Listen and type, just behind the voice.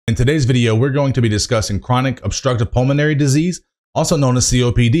In today's video, we're going to be discussing chronic obstructive pulmonary disease, also known as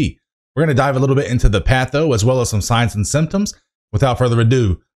COPD. We're going to dive a little bit into the patho as well as some signs and symptoms. Without further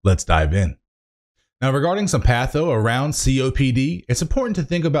ado, let's dive in. Now, regarding some patho around COPD, it's important to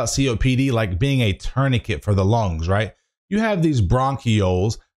think about COPD like being a tourniquet for the lungs, right? You have these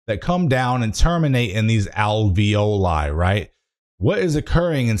bronchioles that come down and terminate in these alveoli, right? What is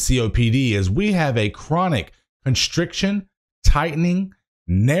occurring in COPD is we have a chronic constriction, tightening,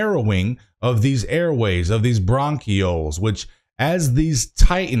 narrowing of these airways, of these bronchioles, which as these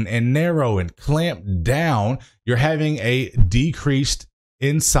tighten and narrow and clamp down, you're having a decreased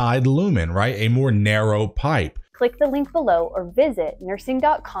inside lumen, right? A more narrow pipe. Click the link below or visit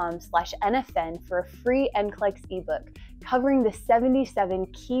nursing.com/NFN for a free NCLEX ebook covering the 77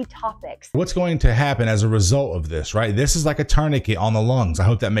 key topics. What's going to happen as a result of this, right? This is like a tourniquet on the lungs. I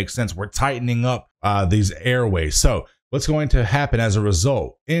hope that makes sense. We're tightening up these airways. So what's going to happen as a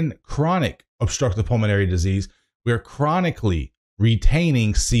result? In chronic obstructive pulmonary disease, we're chronically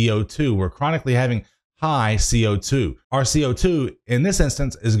retaining CO2. We're chronically having high CO2. Our CO2 in this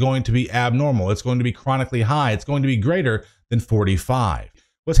instance is going to be abnormal. It's going to be chronically high. It's going to be greater than 45.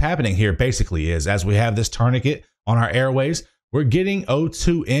 What's happening here basically is as we have this tourniquet on our airways, we're getting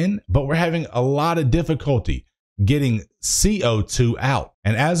O2 in, but we're having a lot of difficulty getting CO2 out.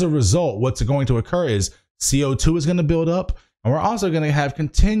 And as a result, what's going to occur is CO2 is going to build up, and we're also going to have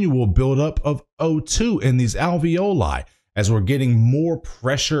continual buildup of O2 in these alveoli as we're getting more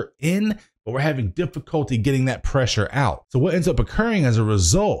pressure in, but we're having difficulty getting that pressure out. So what ends up occurring as a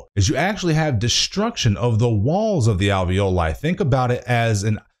result is you actually have destruction of the walls of the alveoli. Think about it as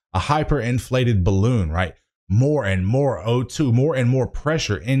a hyperinflated balloon, right? More and more O2, more and more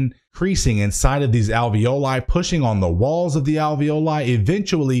pressure increasing inside of these alveoli, pushing on the walls of the alveoli,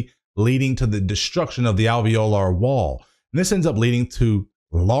 eventually leading to the destruction of the alveolar wall. And this ends up leading to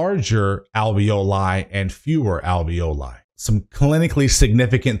larger alveoli and fewer alveoli. Some clinically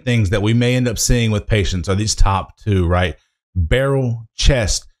significant things that we may end up seeing with patients are these top two, right? Barrel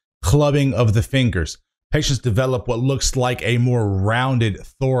chest, clubbing of the fingers. Patients develop what looks like a more rounded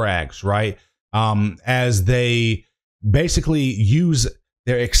thorax, right? As they basically use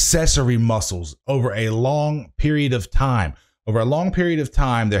their accessory muscles over a long period of time. Over a long period of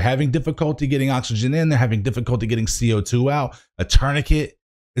time, they're having difficulty getting oxygen in, they're having difficulty getting CO2 out. A tourniquet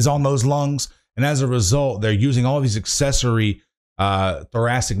is on those lungs. And as a result, they're using all these accessory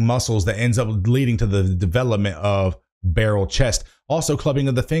thoracic muscles that ends up leading to the development of barrel chest. Also clubbing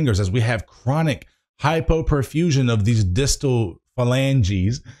of the fingers as we have chronic hypoperfusion of these distal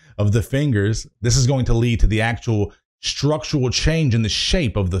phalanges of the fingers. This is going to lead to the actual structural change in the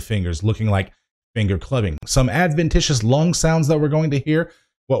shape of the fingers, looking like finger clubbing. Some adventitious lung sounds that we're going to hear.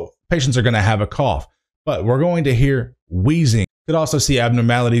 Well, patients are going to have a cough, but we're going to hear wheezing. You could also see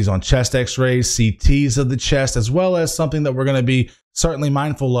abnormalities on chest x-rays, CTs of the chest, as well as something that we're going to be certainly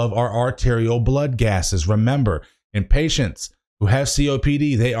mindful of are arterial blood gases. Remember, in patients who have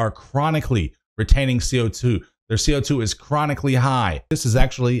COPD, they are chronically retaining CO2. Their CO2 is chronically high. This is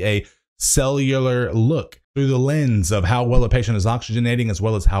actually a cellular look through the lens of how well a patient is oxygenating as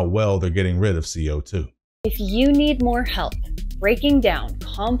well as how well they're getting rid of CO2. If you need more help breaking down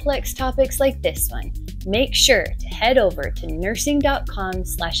complex topics like this one, make sure to head over to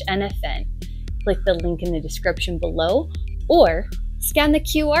nursing.com/NFN. Click the link in the description below or scan the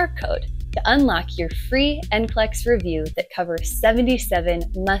QR code to unlock your free NCLEX review that covers 77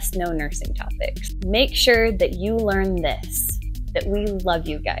 must-know nursing topics. Make sure that you learn this, that we love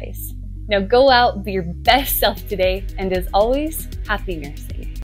you guys. Now go out, be your best self today, and as always, happy nursing.